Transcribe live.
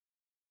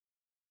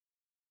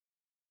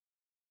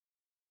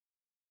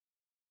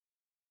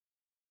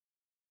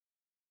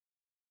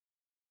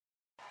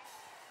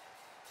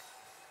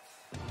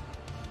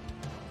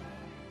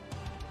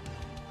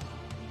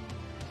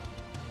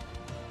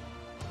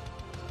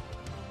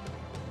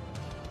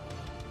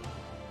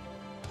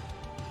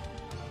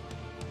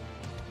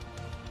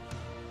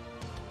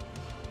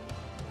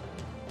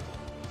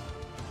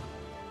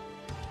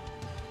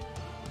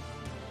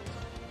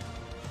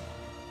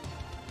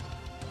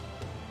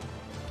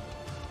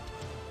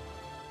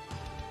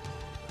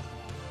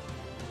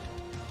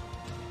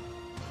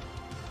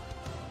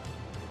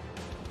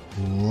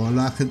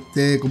Hola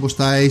gente, ¿cómo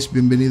estáis?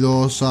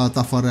 Bienvenidos a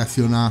Tafa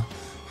reacciona.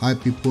 Hi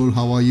people,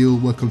 how are you?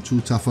 Welcome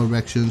to Tafa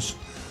reactions.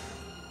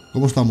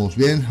 ¿Cómo estamos?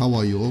 ¿Bien? How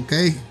are you?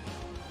 Okay?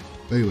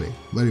 Very well,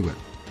 very well.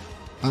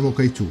 I'm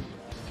okay too.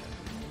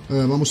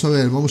 Vamos a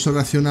ver, vamos a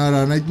reaccionar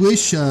a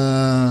Nightwish,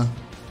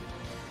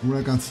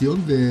 una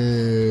canción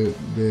de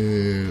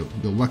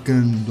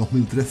Wacken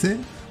 2013.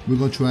 We're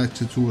going to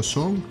react to a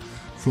song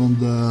from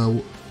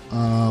the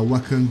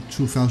Wacken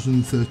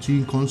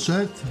 2013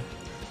 concert.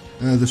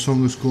 The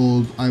song is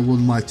called I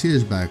Want My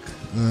Tears Back.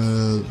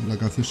 La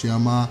canción se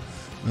llama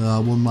I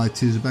Want My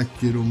Tears Back.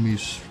 Quiero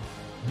mis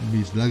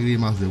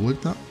lágrimas de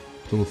vuelta.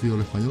 Traducido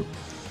al español.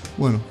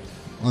 Bueno,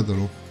 I don't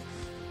know.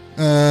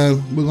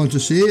 We're going to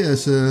see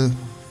as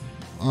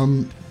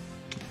I'm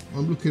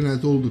looking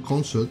at all the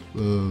concert.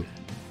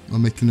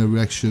 I'm making a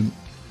reaction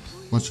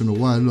once in a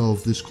while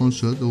of this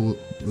concert,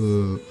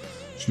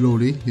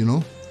 slowly, you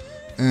know.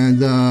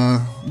 And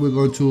we're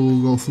going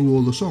to go through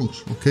all the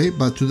songs, okay?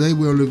 But today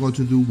we're only going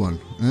to do one.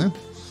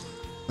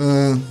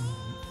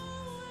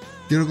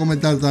 Quiero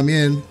comentar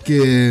también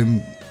que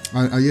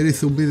ayer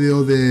hice un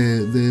vídeo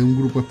de un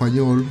grupo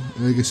español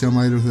que se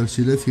llama Héroes del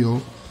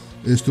Silencio.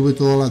 Estuve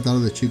toda la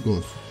tarde,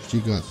 chicos,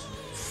 chicas.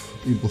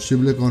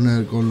 Imposible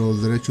con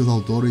los derechos de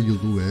autor en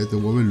YouTube, te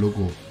vuelves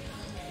loco.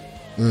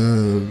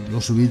 Lo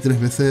subí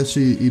 3 veces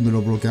y me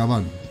lo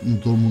bloqueaban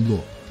en todo el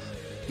mundo.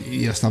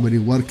 Y hasta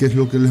averiguar qué es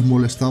lo que les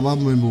molestaba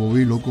me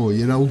moví loco.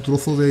 Y era un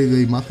trozo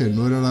de imagen,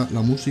 no era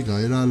la música,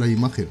 era la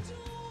imagen.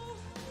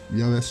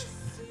 Ya ves,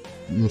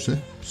 no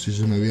sé si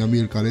se me veía a mí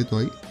el careto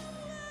ahí.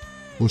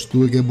 Pues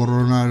tuve que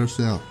borrar, o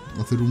sea,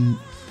 hacer un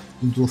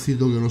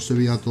trocito que no se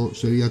veía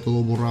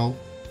todo borrado,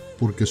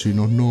 porque si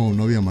no,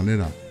 no había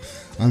manera.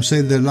 I'm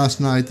saying that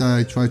last night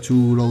I tried to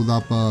load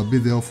up a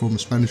video from a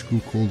Spanish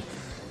group called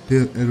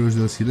Héroes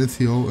del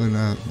Silencio, and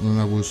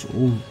I was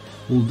all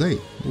day,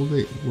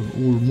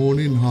 all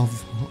morning,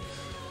 half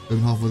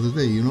of the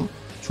day, you know,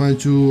 trying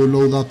to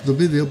load up the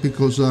video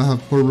because I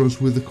have problems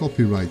with the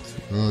copyright.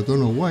 I don't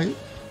know why.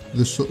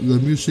 The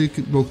music,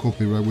 no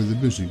copyright with the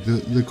music.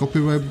 The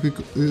copyright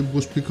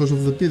was because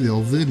of the video,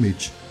 of the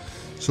image.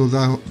 So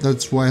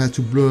that's why I had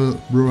to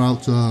blur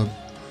out a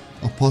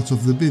part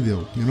of the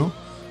video, you know.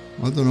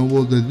 I don't know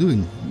what they're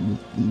doing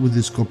with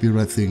this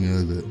copyright thing.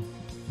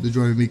 They're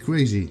driving me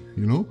crazy,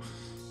 you know.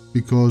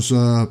 Because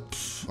I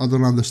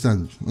don't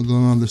understand. I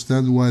don't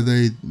understand why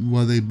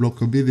they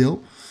block a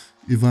video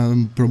if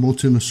I'm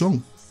promoting a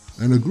song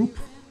and a group.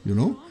 You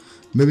know,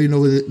 maybe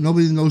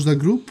nobody knows that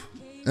group,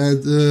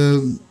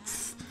 and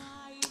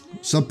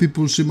some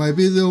people see my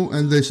video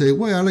and they say,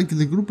 "Well, I like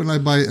the group," and I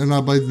buy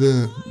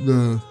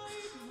the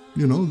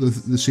you know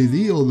the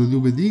CD or the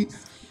DVD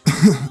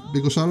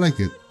because I like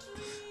it,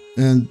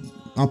 and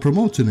I'm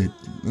promoting it,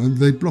 and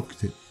they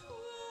blocked it.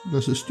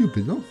 That's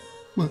stupid, no?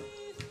 Well.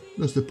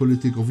 That's the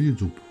politics of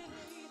YouTube.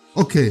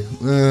 Okay,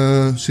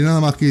 sin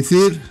nada más que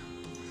decir,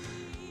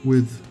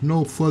 with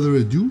no further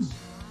ado,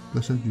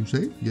 that's what you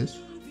say, yes,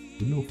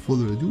 with no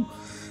further ado,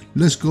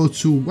 let's go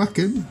to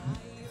Wacken,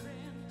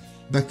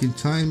 back in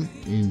time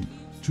in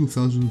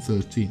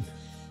 2013.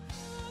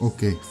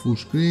 Okay, full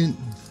screen,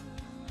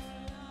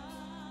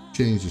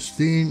 change the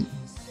theme.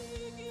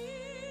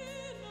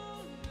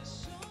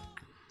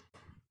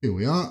 Here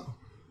we are,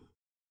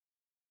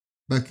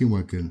 back in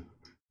Wacken.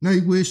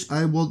 Nightwish,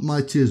 I Want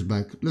My Tears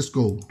Back. Let's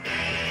go.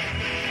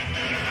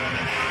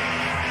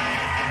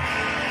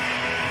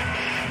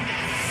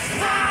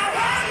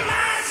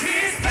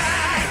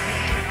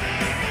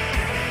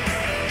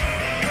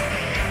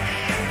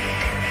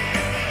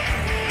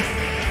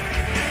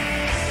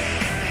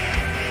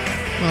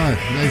 Alright,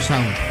 nice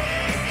sound.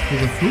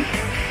 With a flute?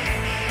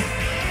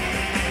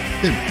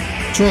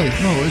 Troy,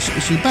 no,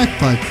 it's a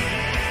bagpipe.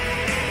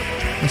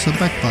 That's a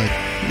bagpipe.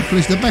 He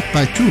plays the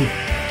bagpipe too.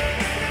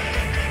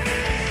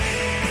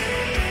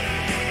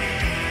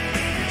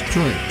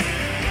 Troy.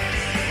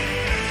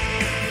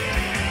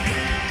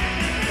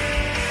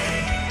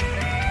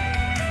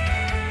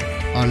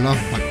 I love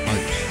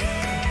bagpipes.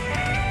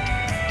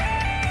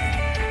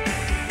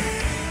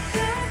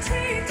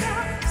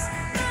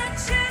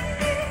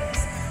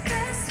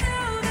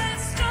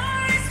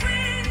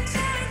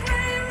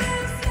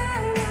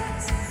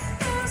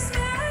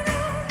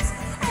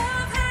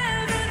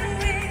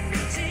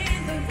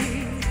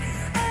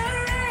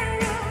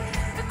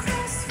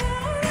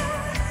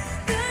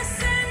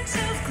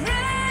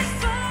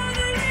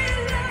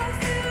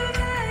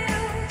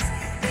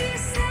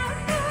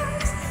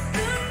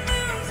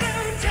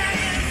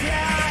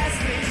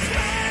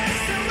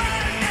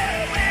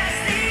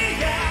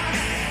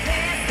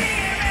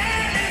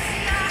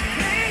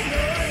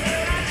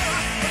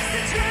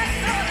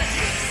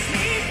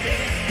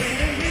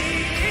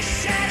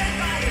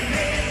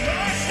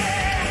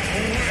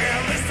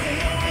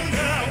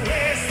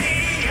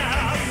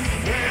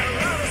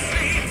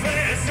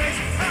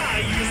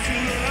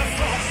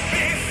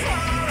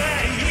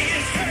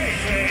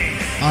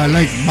 I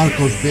like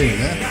Marco's beard,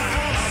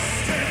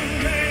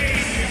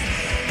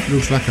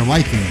 Looks like a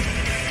Viking.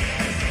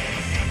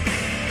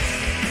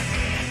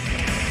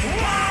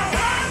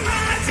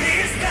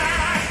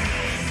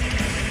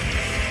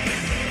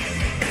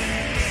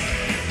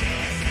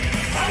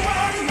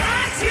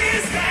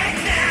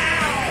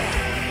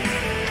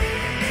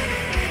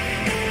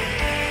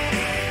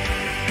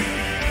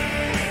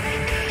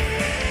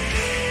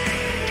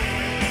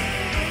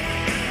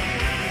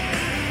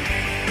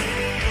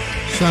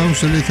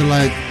 Sounds a little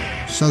like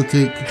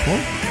Celtic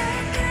folk.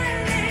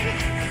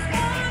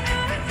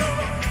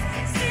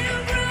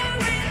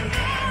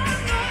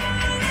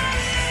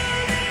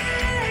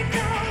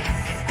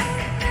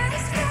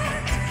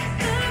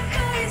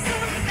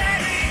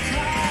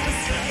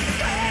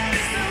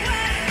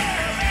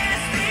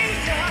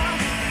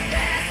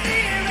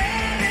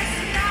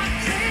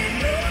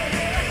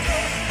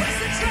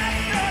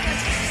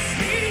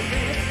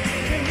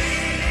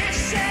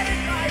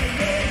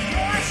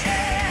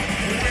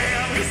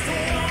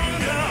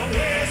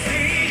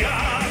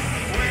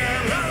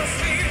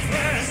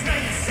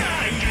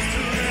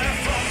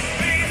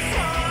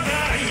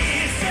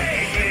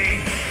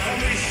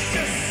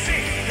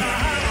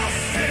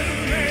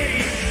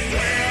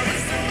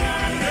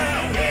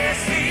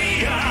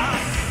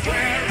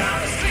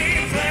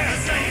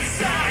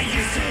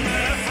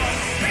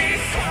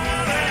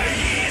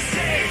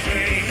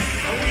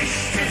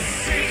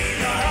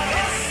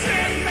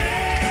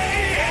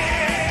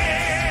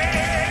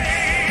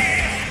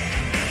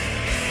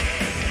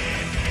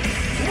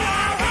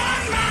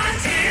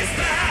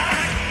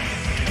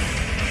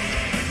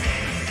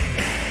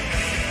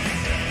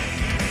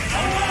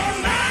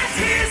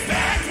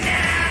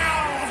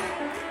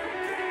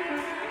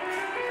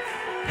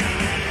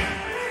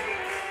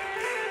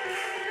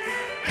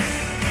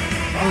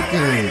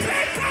 Okay.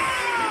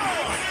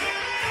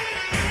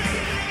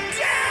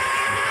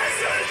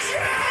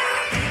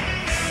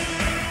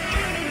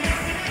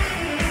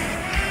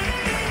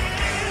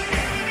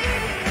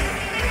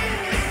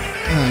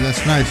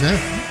 That's nice,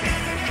 eh?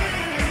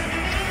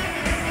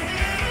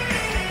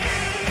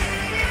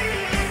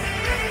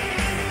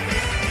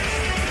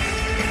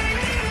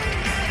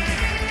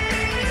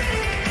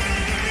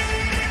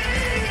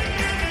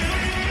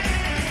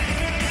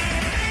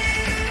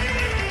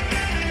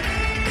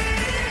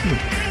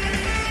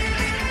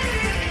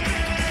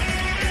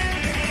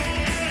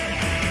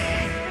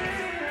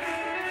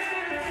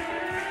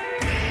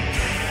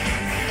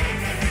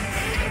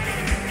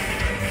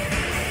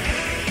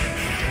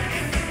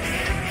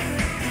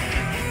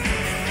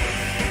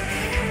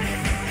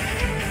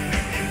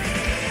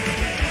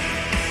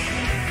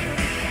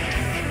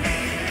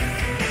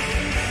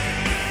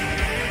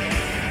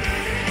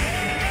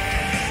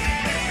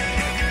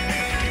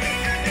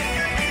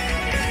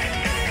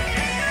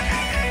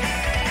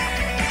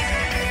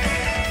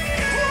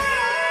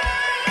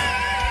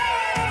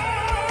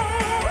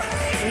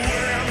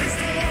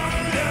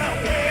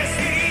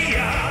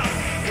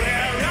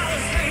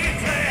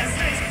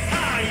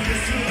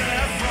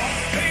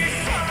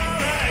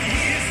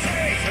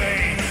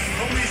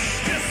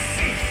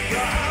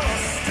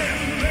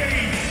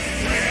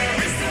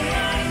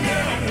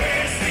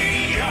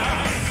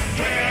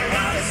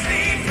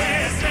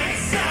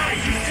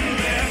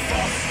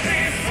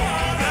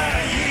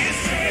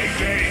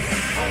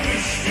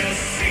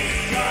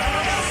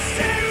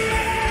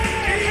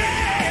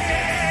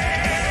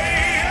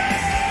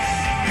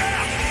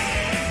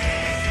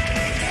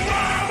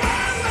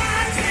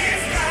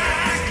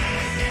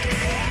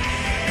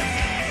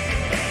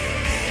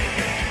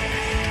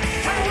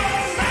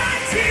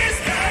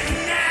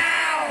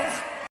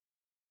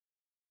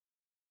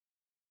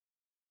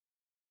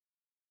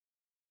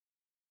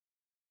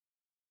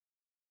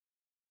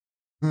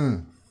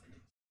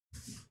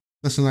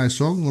 That's a nice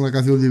song, una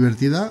canción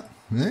divertida,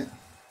 eh?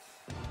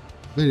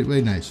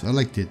 Very nice. I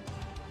liked it.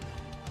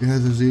 It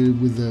has to do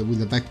with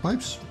the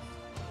bagpipes.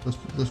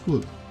 That's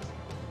good.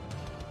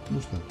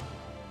 What's that?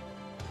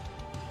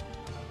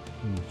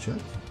 In the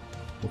chat,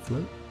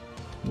 offline.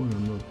 Well,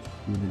 I'm not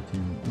doing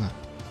anything.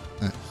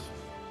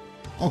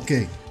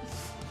 Okay.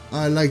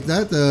 I like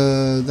that.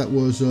 That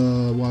was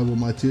Why I Want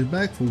My Tears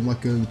Back from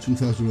Wacken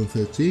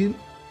 2013.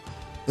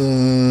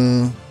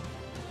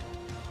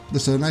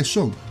 That's a nice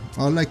song.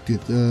 I liked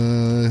it.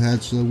 It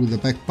had with the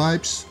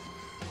bagpipes.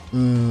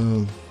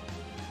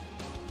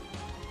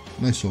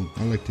 Nice song.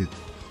 I liked it.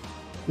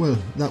 Well,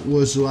 that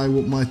was I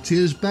Want My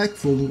Tears Back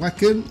from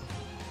Wacken.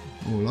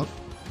 Hold up.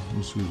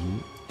 Excuse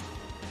me.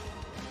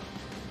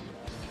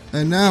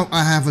 And now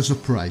I have a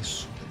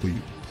surprise for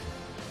you.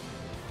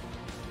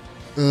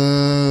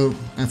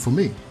 And for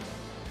me.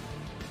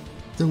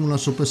 Tengo una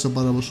sorpresa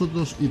para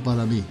vosotros y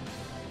para mí.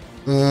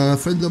 A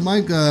friend of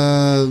mine,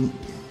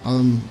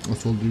 I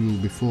told you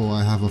before,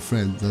 I have a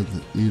friend that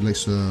he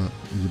likes, he's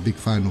a big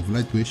fan of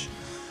Nightwish,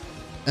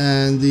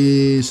 and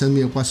he sent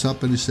me a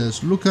WhatsApp and he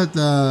says, look at,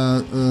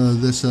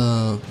 there's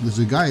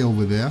a guy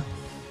over there,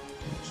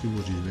 let's see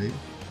what's his name,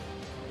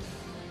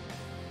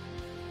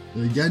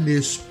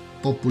 Yanis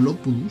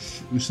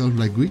Populopoulos, which sounds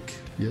like Greek,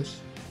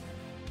 yes,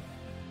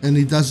 and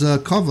he does a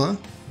cover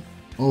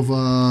of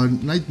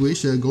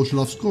Nightwish, Ghost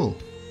Love Score,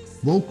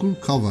 vocal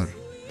cover.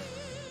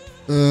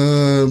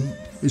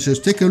 He says,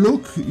 take a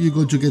look, you're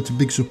going to get a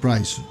big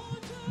surprise.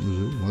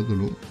 I don't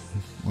know.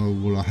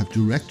 Well, I have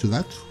to react to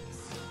that.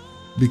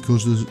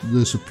 Because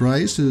the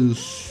surprise is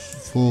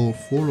for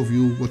all of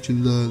you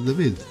watching the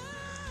vid.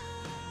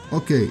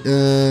 Okay,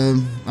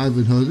 I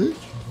haven't heard it.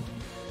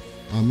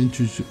 I'm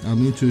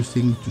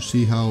interested to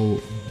see how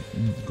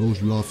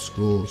Ghost loves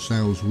go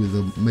sounds with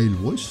a male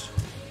voice.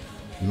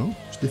 You know,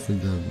 it's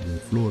different than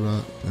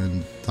Flora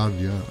and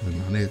Tarja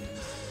and Annette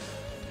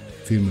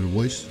female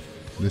voice.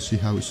 Let's see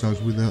how it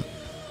sounds with a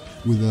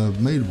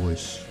male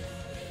voice.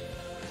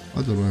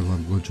 I don't know if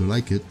I'm going to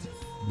like it,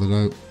 but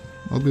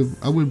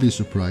I will be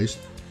surprised.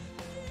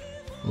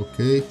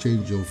 Okay,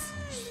 change of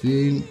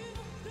scene.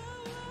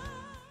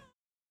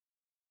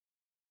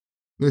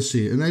 Let's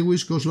see, a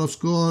Nightwish Ghost Love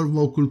Score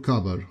vocal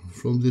cover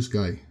from this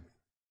guy.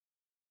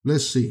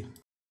 Let's see.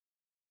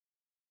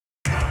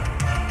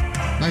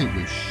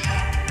 Nightwish.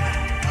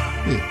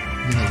 Yeah,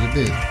 he has a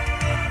bit.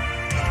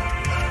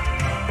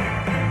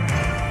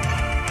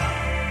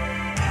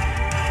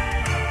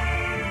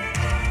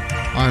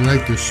 I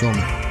like this song.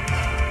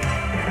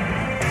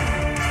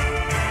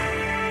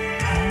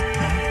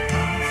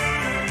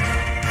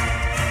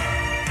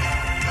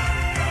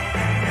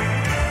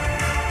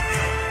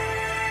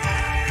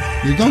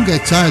 You don't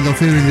get tired of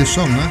hearing this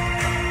song, huh?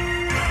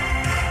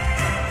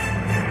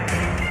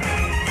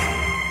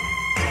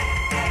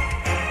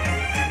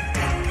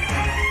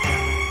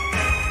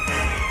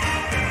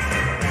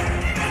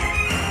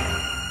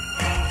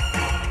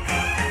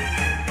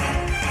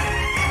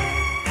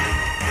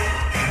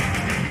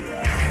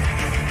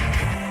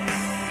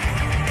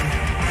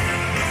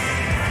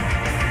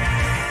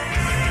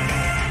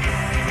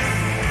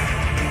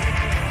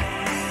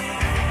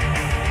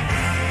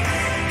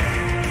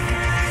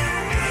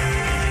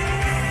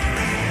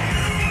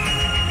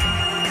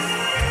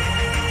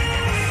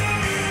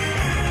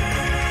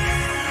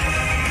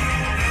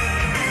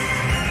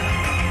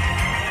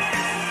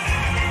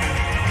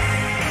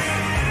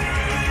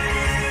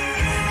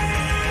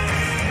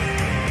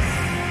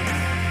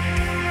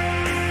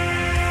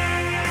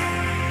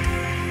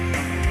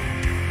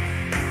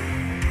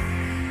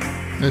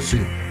 Let's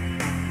see.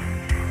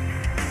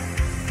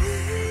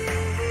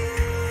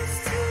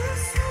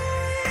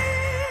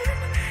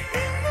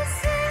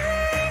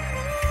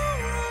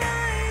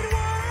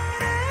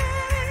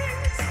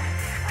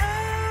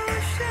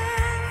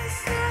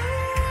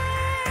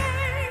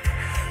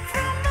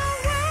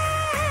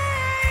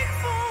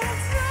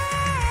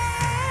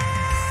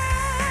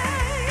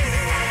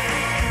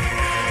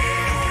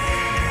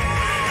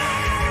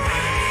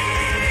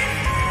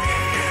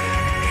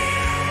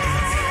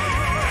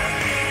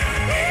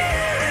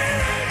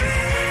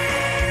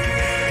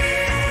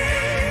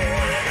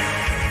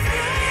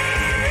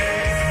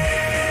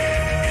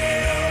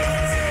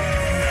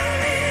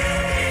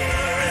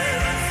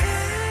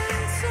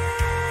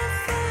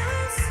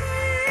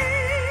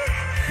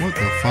 What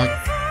the fuck?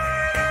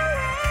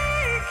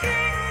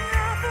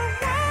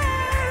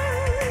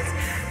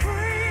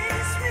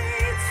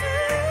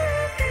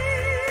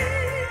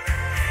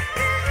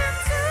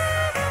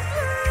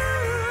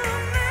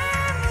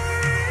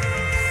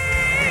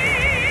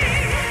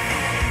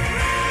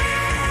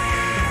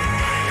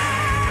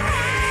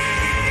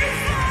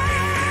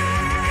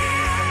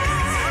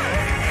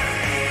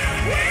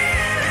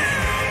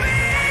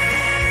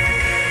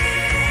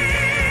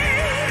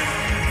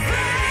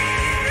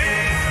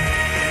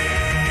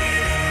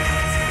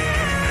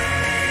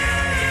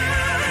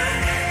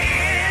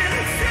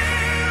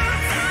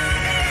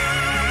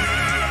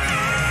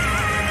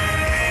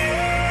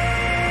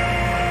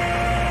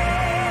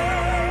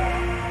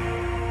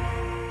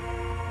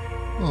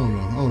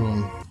 Hold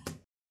on.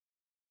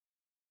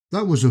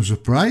 That was a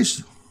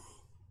surprise.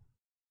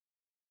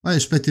 I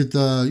expected,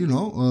 you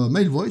know, a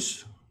male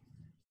voice.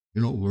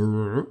 You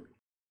know,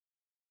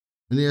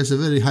 and he has a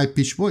very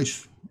high-pitched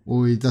voice,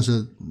 or he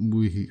doesn't.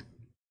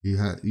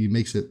 He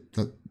makes it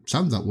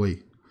sound that way.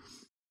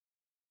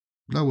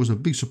 That was a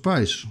big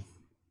surprise.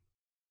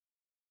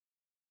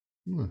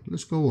 Well,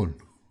 let's go on.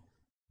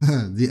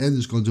 The end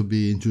is going to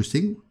be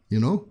interesting, you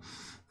know.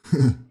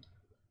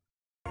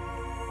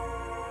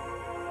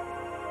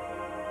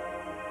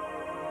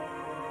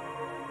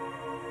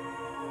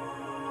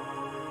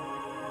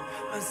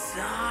 A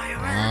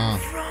siren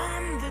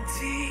from the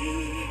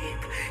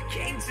deep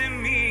came to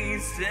me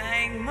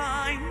saying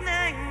my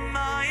name,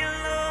 my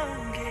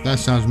longing. That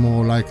sounds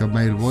more like a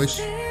male voice.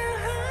 Still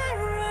I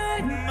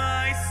write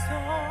my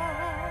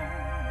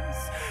songs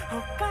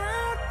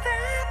about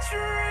that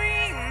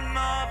dream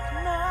of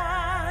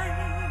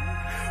mine,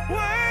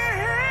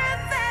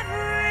 worth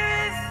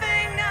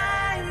everything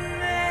I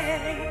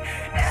may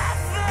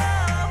ever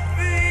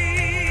be.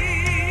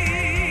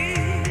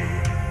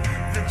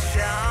 The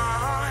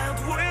child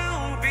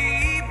will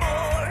be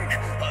born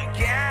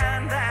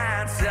again,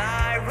 that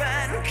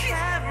siren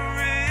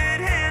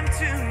carried him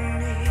to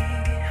me.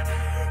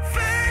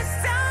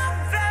 First of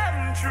them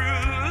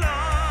true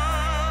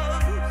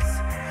loves,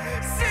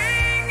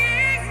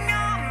 singing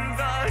on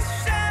the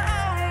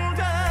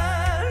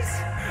shoulders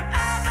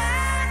of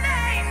an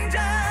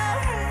angel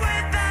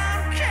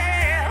without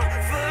care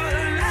for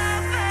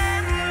love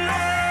and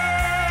loss.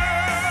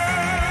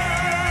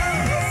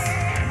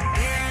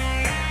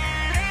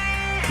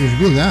 It's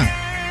good, huh?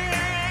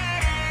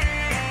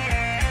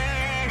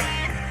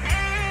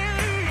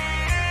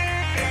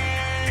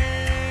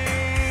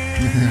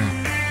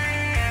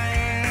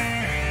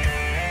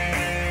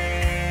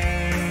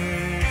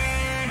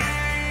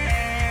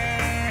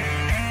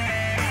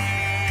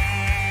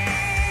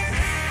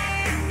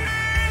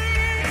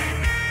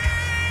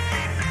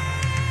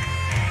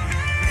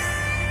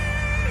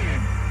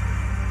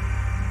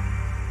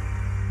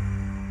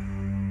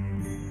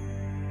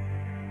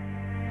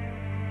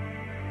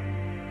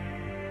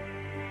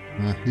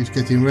 He's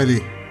getting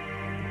ready.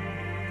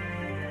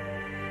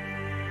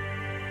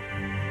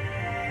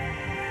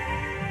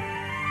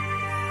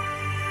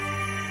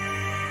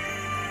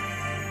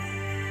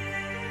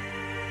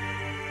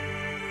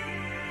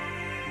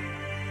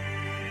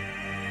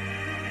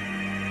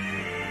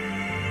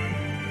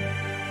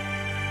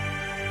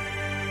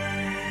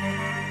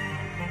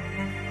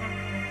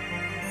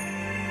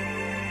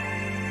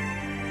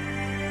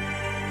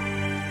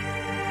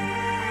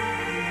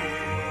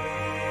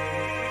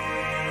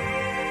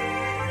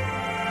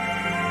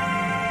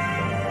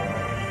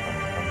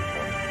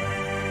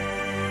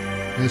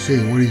 Let's see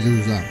what he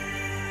does that.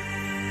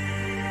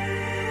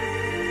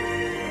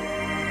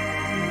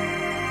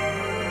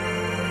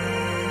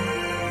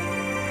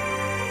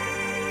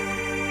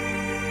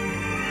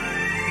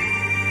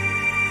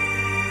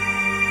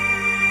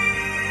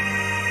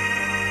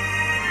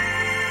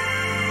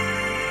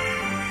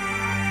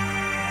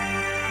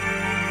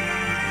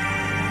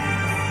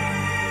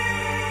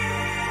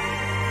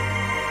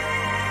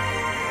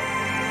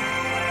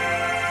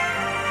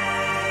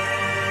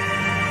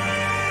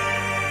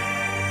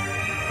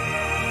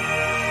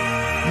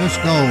 Let's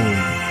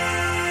go.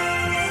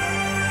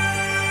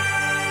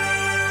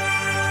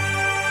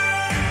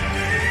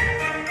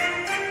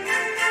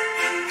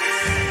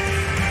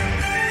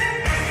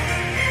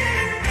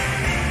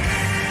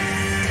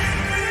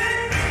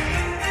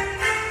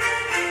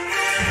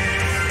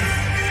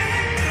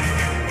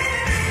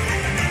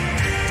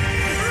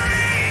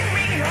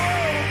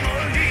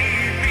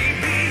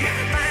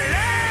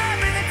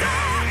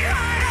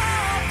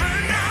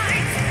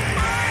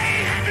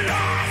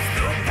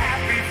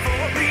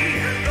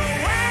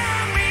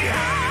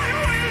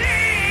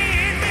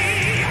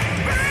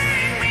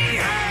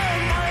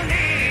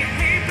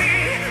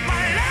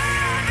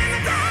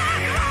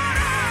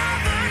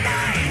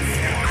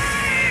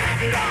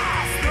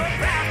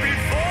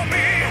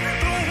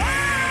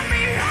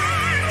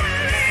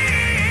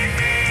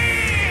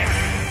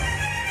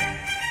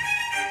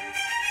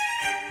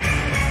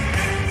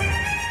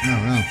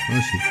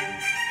 Let's see.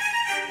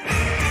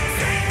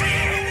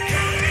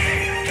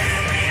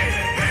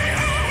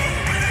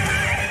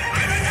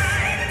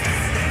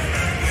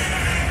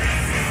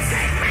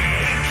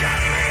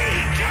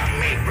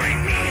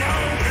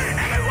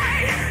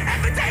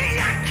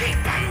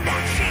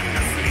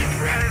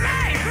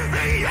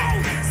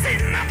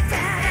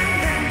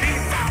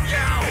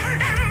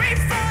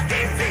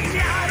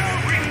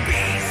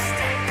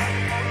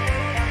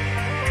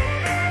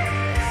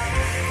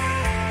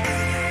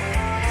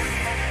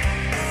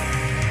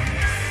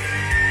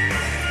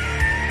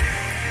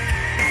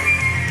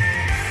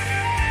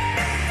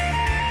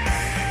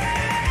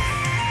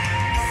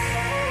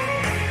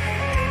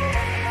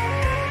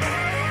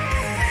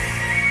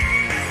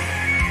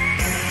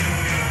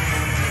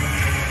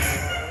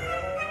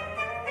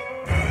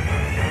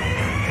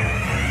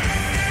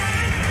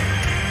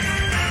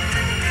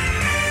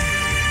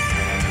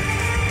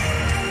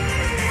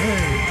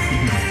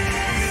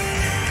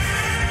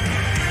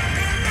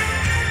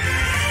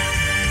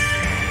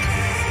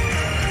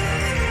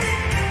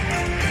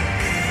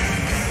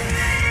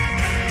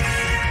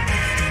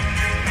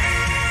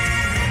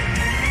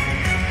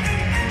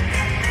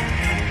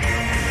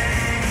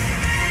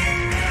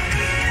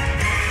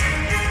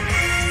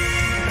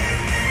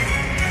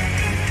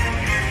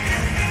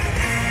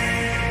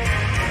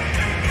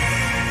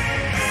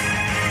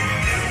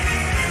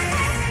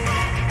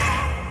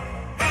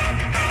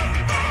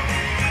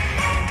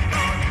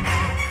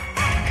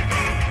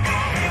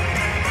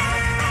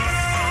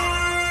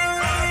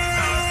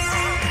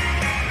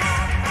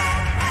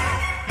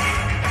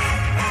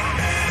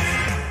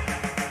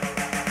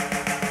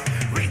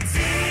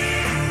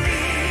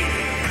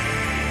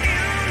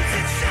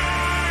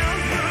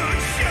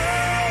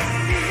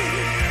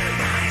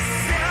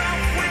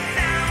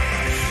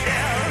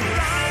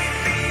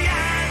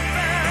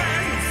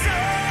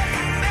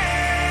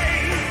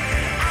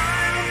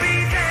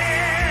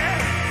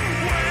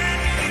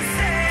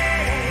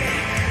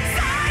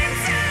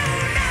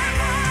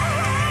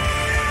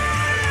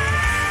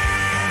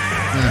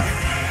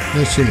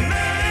 Let's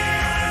see.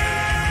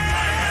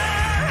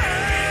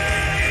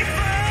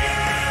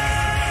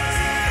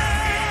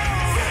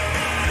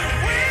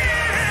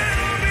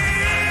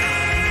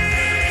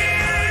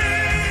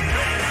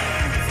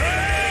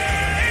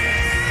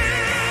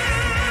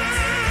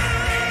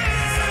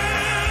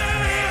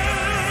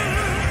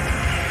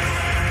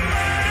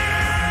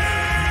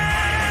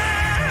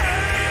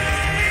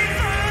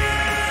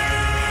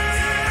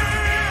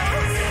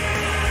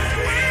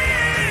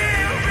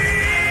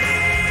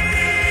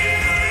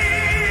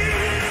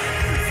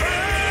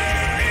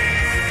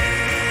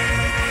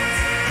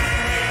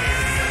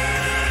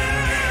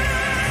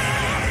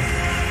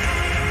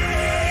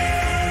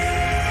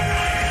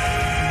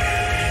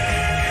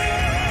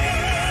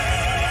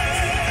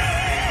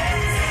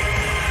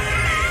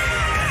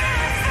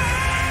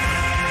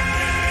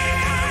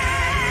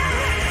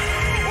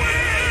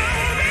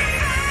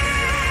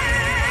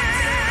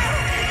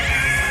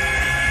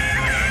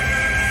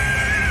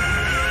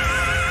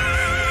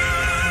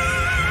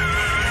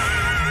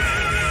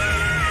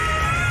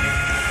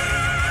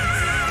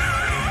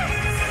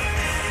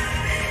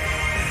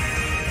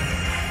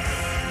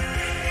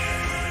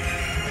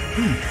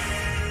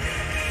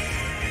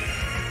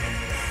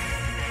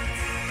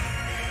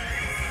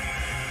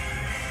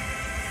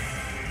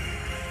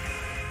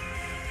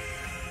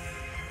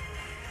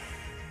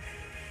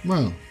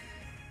 Well,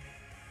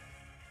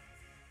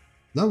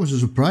 that was a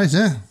surprise,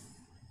 eh?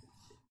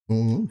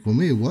 For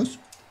me it was.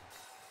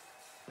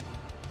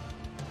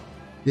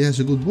 He has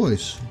a good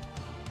voice.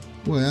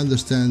 Well, I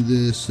understand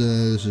this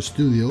is a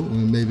studio,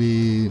 and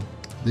maybe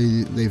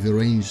they've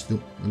arranged a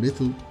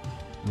little.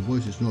 The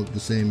voice is not the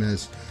same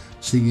as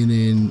singing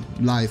in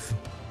live,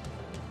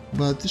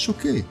 but it's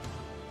okay.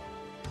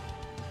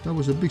 That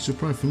was a big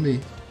surprise for me.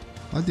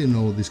 I didn't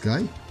know this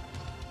guy.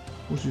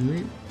 What's his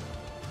name?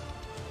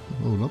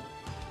 Hold up.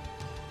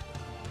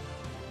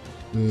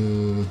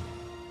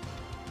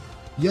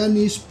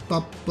 Yanis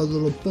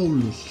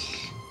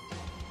Papadopoulos.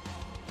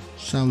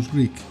 Sounds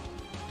Greek.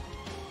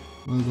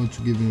 I'm going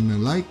to give him a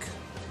like.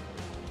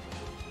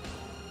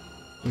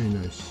 Very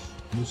nice.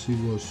 Let's see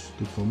what's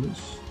the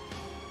comments.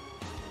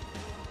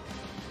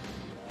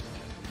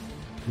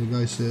 The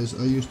guy says,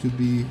 I used to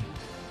be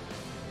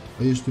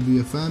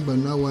a fan, but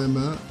now I'm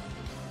a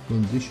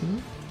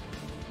conditioner.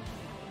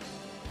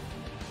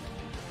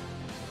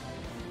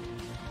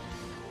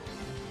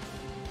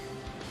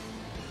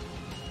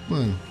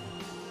 Bueno,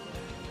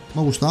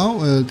 me ha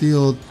gustado, el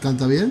tío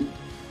canta bien.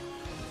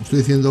 Estoy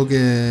diciendo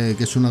que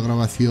es una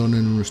grabación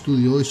en un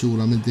estudio y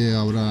seguramente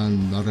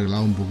habrán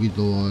arreglado un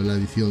poquito la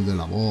edición de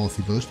la voz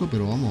y todo esto,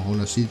 pero vamos, aún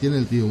así tiene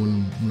el tío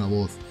una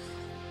voz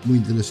muy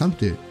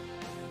interesante.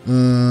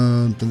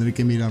 Tendré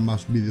que mirar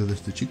más vídeos de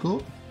este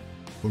chico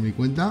por mi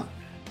cuenta,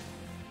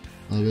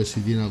 a ver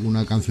si tiene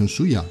alguna canción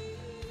suya.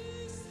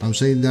 I'm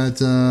saying that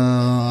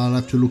I'll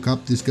have to look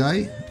up this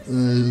guy.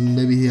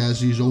 Maybe he has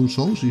his own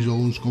songs, his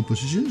own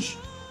compositions,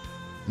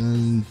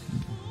 and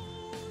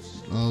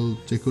I'll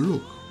take a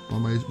look by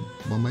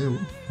my own,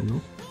 you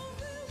know,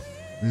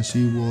 and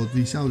see what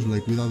he sounds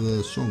like with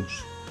other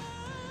songs.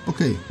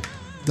 Okay,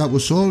 that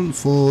was all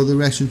for the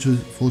reaction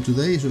for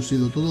today. Eso ha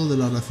sido todo de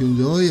la reacción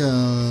de hoy.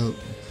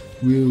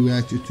 We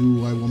reacted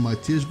to I Want My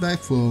Tears Back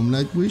from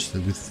Nightwish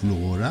with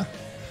Flora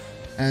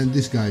and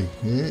this guy,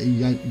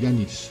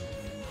 Yanis.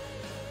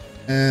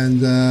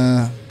 And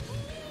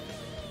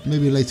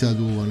maybe later I'll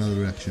do another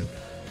reaction.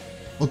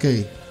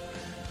 Ok,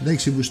 like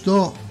si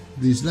gustó,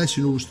 dislike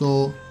si no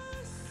gustó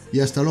y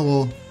hasta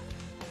luego.